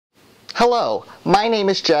Hello, my name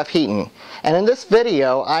is Jeff Heaton, and in this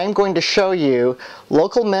video I'm going to show you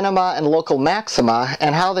local minima and local maxima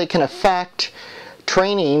and how they can affect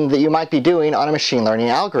training that you might be doing on a machine learning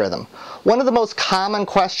algorithm. One of the most common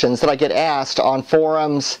questions that I get asked on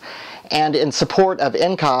forums and in support of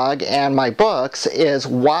INCOG and my books is,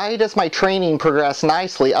 why does my training progress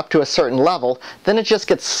nicely up to a certain level, then it just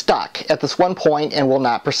gets stuck at this one point and will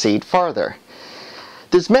not proceed further?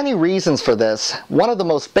 There's many reasons for this. One of the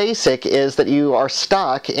most basic is that you are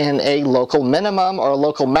stuck in a local minimum or a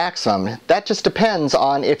local maximum. That just depends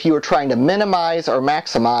on if you are trying to minimize or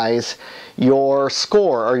maximize your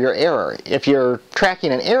score or your error. If you're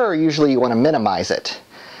tracking an error, usually you want to minimize it.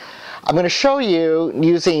 I'm going to show you,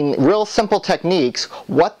 using real simple techniques,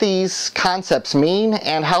 what these concepts mean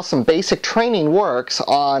and how some basic training works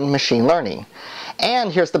on machine learning.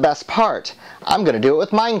 And here's the best part. I'm going to do it with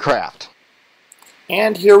MineCraft.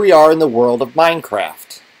 And here we are in the world of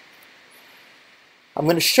Minecraft. I'm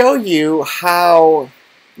going to show you how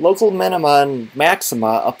local minima and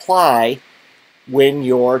maxima apply when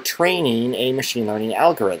you're training a machine learning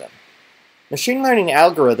algorithm. Machine learning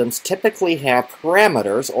algorithms typically have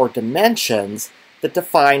parameters or dimensions that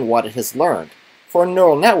define what it has learned. For a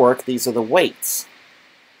neural network, these are the weights.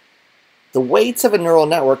 The weights of a neural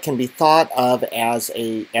network can be thought of as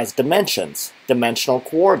dimensions, dimensional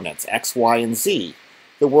coordinates, x, y, and z.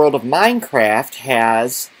 The world of Minecraft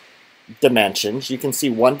has dimensions. You can see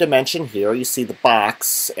one dimension here. You see the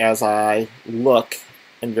box as I look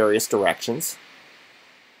in various directions.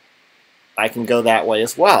 I can go that way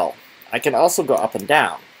as well. I can also go up and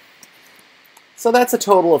down. So that's a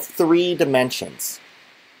total of 3 dimensions.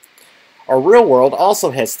 Our real world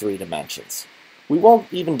also has 3 dimensions. We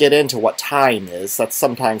won't even get into what time is. That's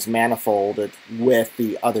sometimes manifolded with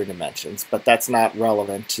the other dimensions, but that's not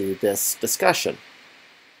relevant to this discussion.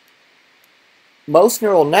 Most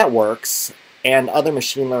neural networks and other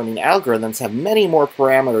machine learning algorithms have many more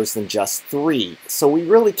parameters than just 3, so we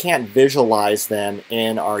really can't visualize them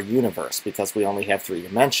in our universe because we only have 3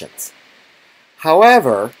 dimensions.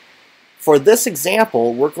 However, for this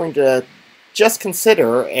example, we're going to just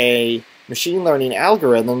consider a machine learning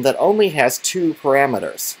algorithm that only has 2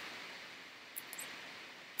 parameters.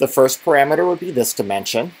 The first parameter would be this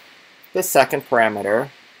dimension. The second parameter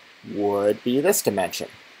would be this dimension.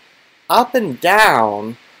 Up and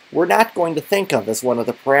down, we're not going to think of as one of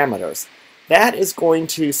the parameters. That is going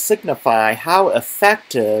to signify how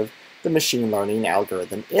effective the machine learning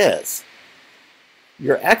algorithm is.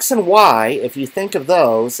 Your x and y, if you think of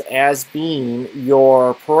those as being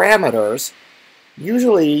your parameters,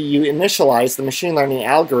 usually you initialize the machine learning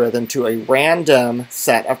algorithm to a random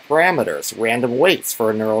set of parameters, random weights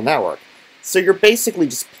for a neural network. So you're basically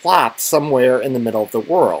just plopped somewhere in the middle of the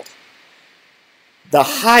world. The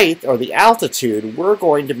height, or the altitude, we're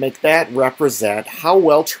going to make that represent how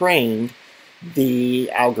well trained the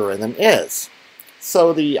algorithm is.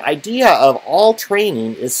 So the idea of all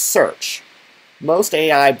training is search. Most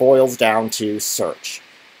AI boils down to search.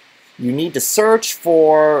 You need to search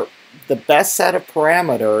for the best set of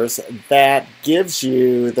parameters that gives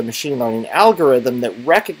you the machine learning algorithm that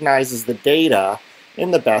recognizes the data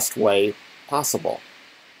in the best way possible.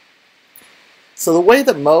 So the way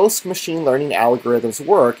that most machine learning algorithms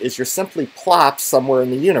work is you're simply plopped somewhere in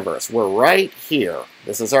the universe. We're right here.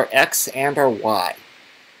 This is our x and our y.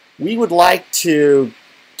 We would like to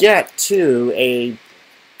get to a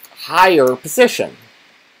higher position.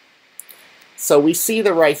 So we see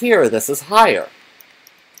that right here, this is higher.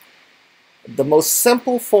 The most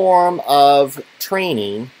simple form of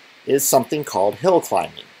training is something called hill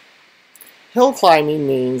climbing. Hill climbing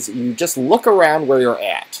means you just look around where you're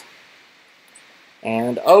at.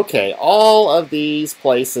 And okay, all of these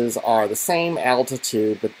places are the same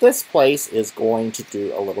altitude, but this place is going to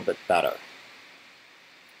do a little bit better.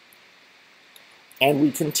 And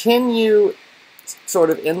we continue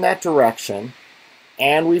sort of in that direction,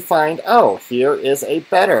 and we find, oh, here is a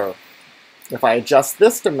better. If I adjust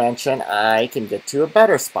this dimension, I can get to a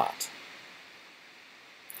better spot.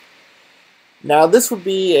 Now this would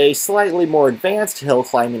be a slightly more advanced hill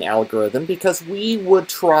climbing algorithm because we would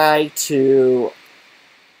try to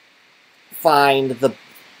find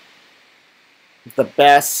the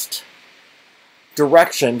best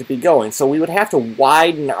direction to be going. So we would have to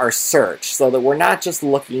widen our search so that we're not just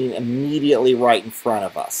looking immediately right in front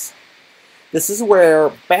of us. This is where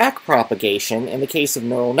backpropagation, in the case of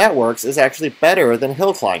neural networks, is actually better than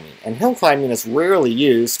hill climbing. And hill climbing is rarely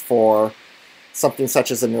used for something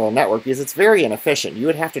such as a neural network because it's very inefficient. You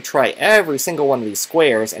would have to try every single one of these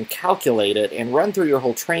squares and calculate it and run through your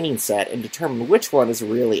whole training set and determine which one is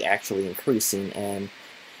really actually increasing in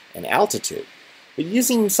altitude. But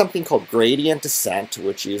using something called gradient descent,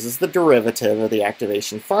 which uses the derivative of the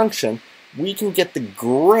activation function, we can get the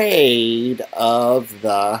grade of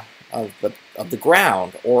the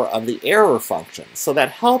ground or of the error function. So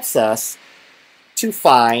that helps us to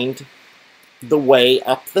find the way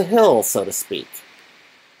up the hill, so to speak.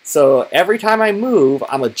 So every time I move,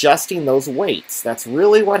 I'm adjusting those weights. That's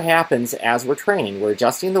really what happens as we're training. We're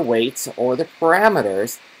adjusting the weights or the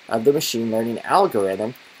parameters of the machine learning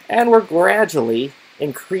algorithm, and we're gradually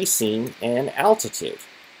increasing in altitude.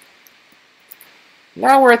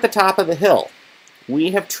 Now we're at the top of the hill.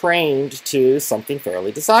 We have trained to something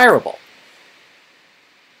fairly desirable.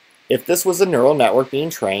 If this was a neural network being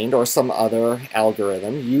trained or some other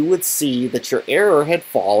algorithm, you would see that your error had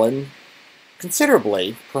fallen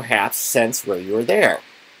considerably, perhaps since where you were there,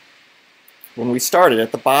 when we started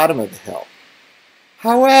at the bottom of the hill.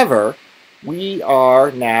 However, we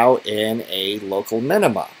are now in a local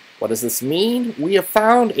minima. What does this mean? We have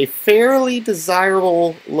found a fairly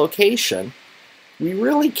desirable location. We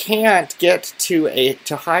really can't get to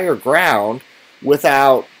higher ground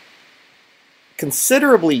without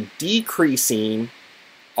considerably decreasing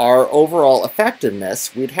our overall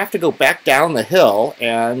effectiveness. We'd have to go back down the hill,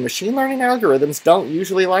 and machine learning algorithms don't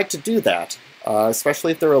usually like to do that,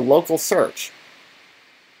 especially if they're a local search.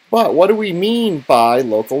 But what do we mean by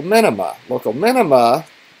local minima? Local minima,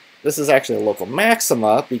 this is actually a local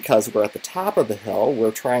maxima because we're at the top of the hill.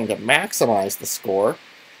 We're trying to maximize the score.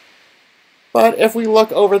 But if we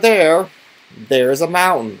look over there, there's a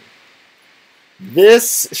mountain.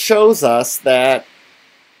 This shows us that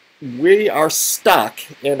we are stuck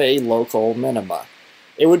in a local minima.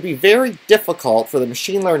 It would be very difficult for the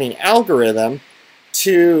machine learning algorithm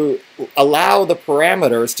to allow the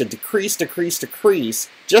parameters to decrease,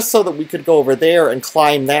 just so that we could go over there and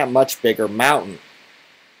climb that much bigger mountain.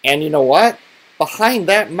 And you know what? Behind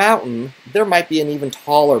that mountain, there might be an even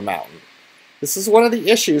taller mountain. This is one of the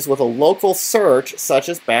issues with a local search, such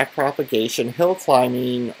as backpropagation, hill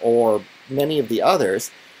climbing, or many of the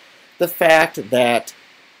others. The fact that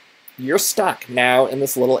you're stuck now in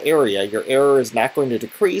this little area. Your error is not going to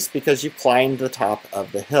decrease because you've climbed the top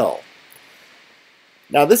of the hill.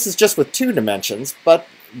 Now this is just with 2 dimensions, but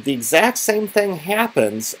the exact same thing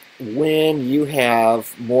happens when you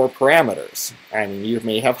have more parameters. I mean, you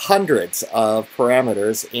may have hundreds of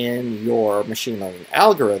parameters in your machine learning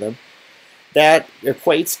algorithm. That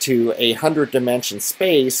equates to a 100-dimension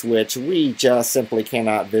space, which we just simply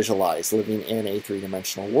cannot visualize living in a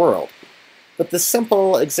 3-dimensional world. But the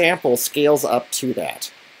simple example scales up to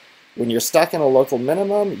that. When you're stuck in a local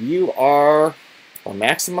minimum, you are, or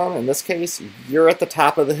maximum in this case, you're at the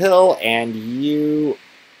top of the hill and you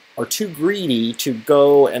are too greedy to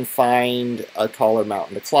go and find a taller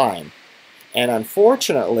mountain to climb. And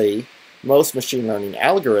unfortunately, most machine learning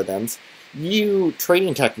algorithms,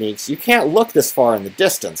 training techniques, you can't look this far in the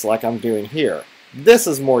distance like I'm doing here. This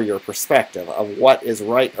is more your perspective of what is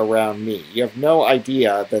right around me. You have no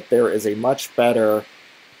idea that there is a much better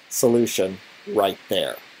solution right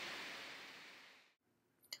there.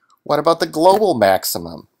 What about the global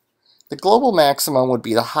maximum? The global maximum would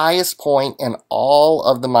be the highest point in all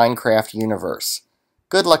of the Minecraft universe.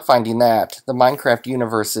 Good luck finding that. The Minecraft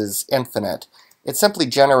universe is infinite. It simply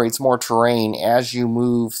generates more terrain as you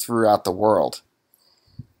move throughout the world.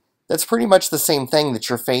 That's pretty much the same thing that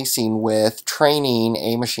you're facing with training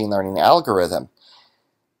a machine learning algorithm.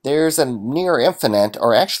 There's a near infinite,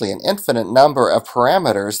 or actually an infinite number of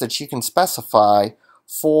parameters that you can specify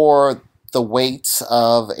for the weights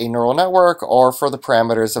of a neural network or for the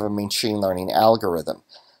parameters of a machine learning algorithm.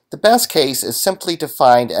 The best case is simply to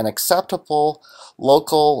find an acceptable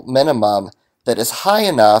local minimum that is high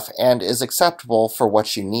enough and is acceptable for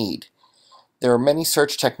what you need. There are many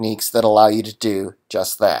search techniques that allow you to do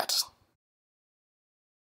just that.